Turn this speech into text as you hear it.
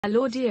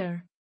Hello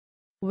dear.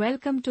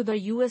 Welcome to the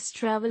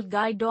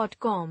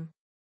ustravelguide.com.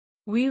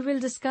 We will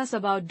discuss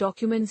about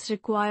documents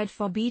required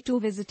for B2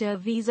 visitor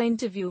visa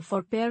interview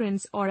for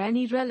parents or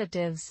any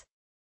relatives.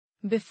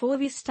 Before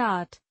we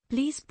start,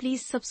 please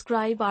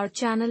subscribe our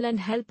channel and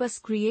help us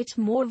create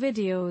more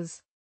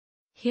videos.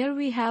 Here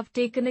we have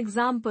taken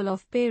example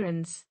of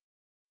parents.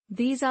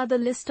 These are the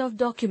list of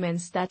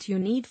documents that you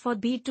need for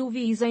B2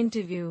 visa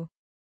interview.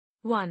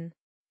 1.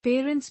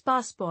 Parent's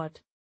passport.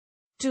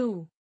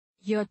 2.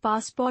 Your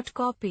passport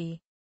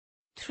copy.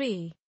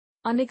 3.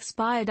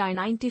 Unexpired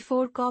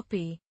I-94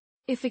 copy.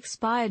 If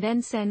expired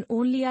then send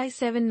only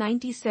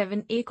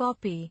I-797A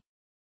copy.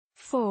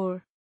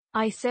 4.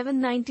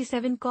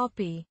 I-797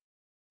 copy.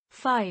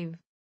 5.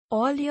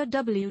 All your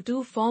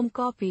W-2 form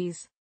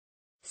copies.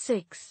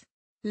 6.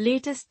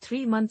 Latest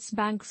 3 months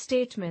bank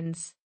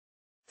statements.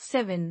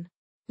 7.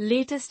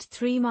 Latest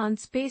 3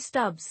 months pay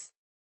stubs.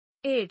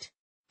 8.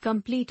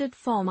 Completed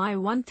form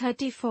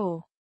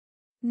I-134.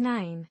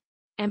 9.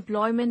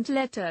 Employment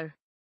letter.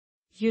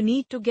 You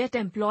need to get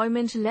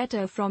employment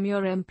letter from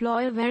your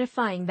employer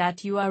verifying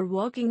that you are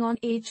working on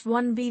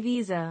H-1B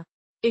visa.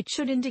 It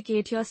should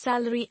indicate your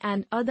salary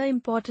and other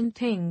important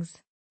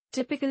things.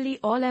 Typically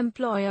all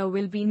employer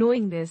will be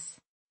knowing this.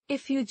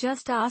 If you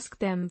just ask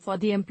them for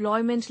the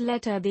employment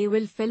letter, they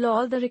will fill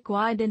all the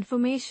required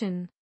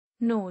information.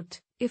 Note,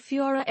 if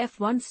you are a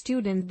F1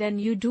 student then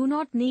you do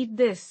not need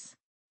this.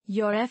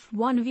 Your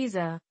F1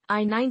 visa,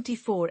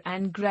 I-94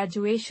 and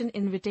graduation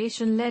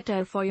invitation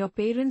letter for your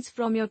parents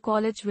from your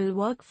college will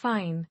work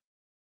fine.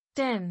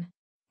 10.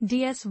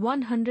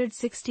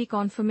 DS-160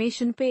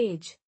 confirmation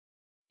page.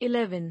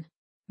 11.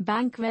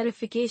 Bank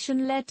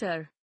verification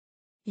letter.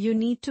 You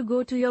need to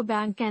go to your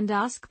bank and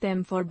ask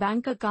them for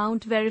bank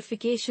account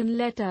verification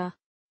letter.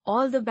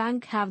 All the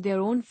bank have their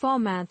own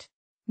format.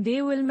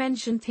 They will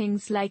mention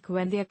things like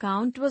when the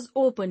account was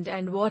opened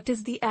and what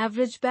is the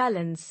average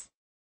balance.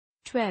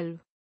 12.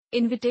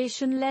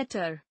 Invitation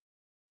letter.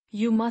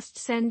 You must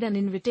send an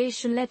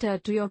invitation letter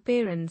to your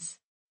parents.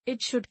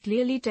 It should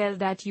clearly tell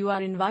that you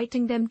are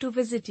inviting them to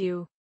visit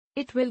you.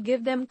 It will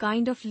give them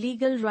kind of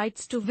legal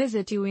rights to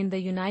visit you in the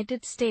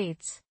United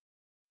States.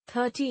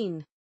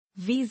 13.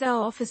 Visa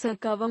officer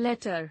cover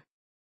letter.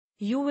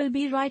 You will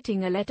be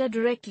writing a letter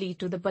directly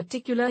to the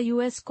particular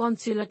U.S.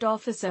 consulate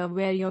officer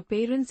where your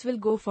parents will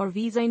go for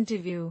visa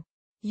interview.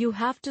 You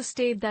have to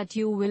state that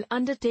you will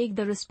undertake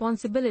the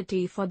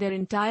responsibility for their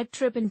entire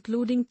trip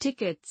including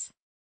tickets.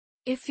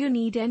 If you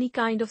need any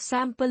kind of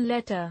sample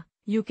letter,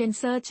 you can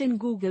search in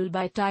Google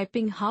by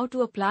typing how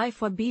to apply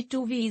for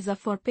B2 visa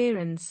for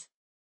parents.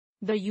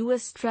 The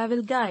US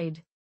Travel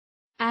Guide.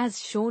 As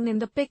shown in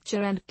the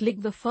picture and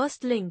click the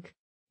first link.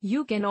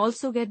 You can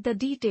also get the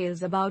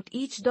details about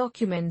each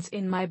documents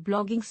in my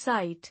blogging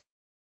site.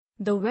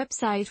 The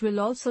website will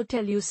also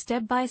tell you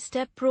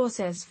step-by-step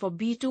process for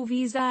B2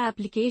 visa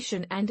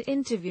application and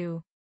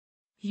interview.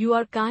 You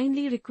are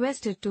kindly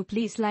requested to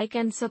please like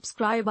and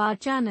subscribe our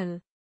channel.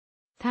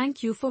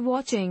 Thank you for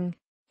watching.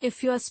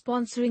 If you are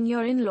sponsoring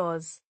your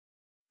in-laws,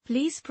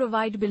 please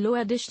provide below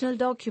additional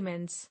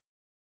documents.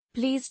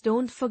 Please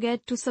don't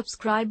forget to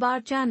subscribe our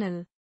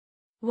channel.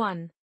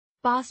 1.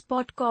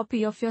 Passport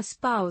copy of your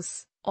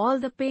spouse, all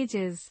the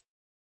pages.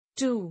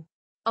 2.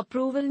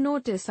 Approval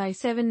notice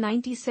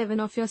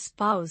I-797 of your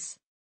spouse.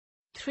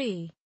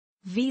 3.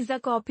 Visa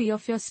copy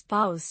of your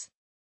spouse.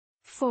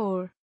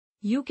 4.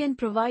 You can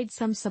provide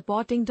some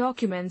supporting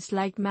documents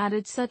like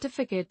marriage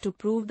certificate to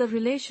prove the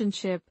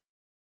relationship.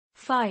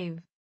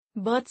 5.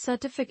 Birth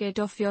certificate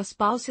of your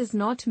spouse is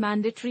not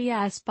mandatory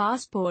as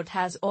passport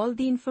has all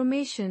the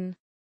information.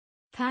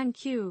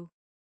 Thank you.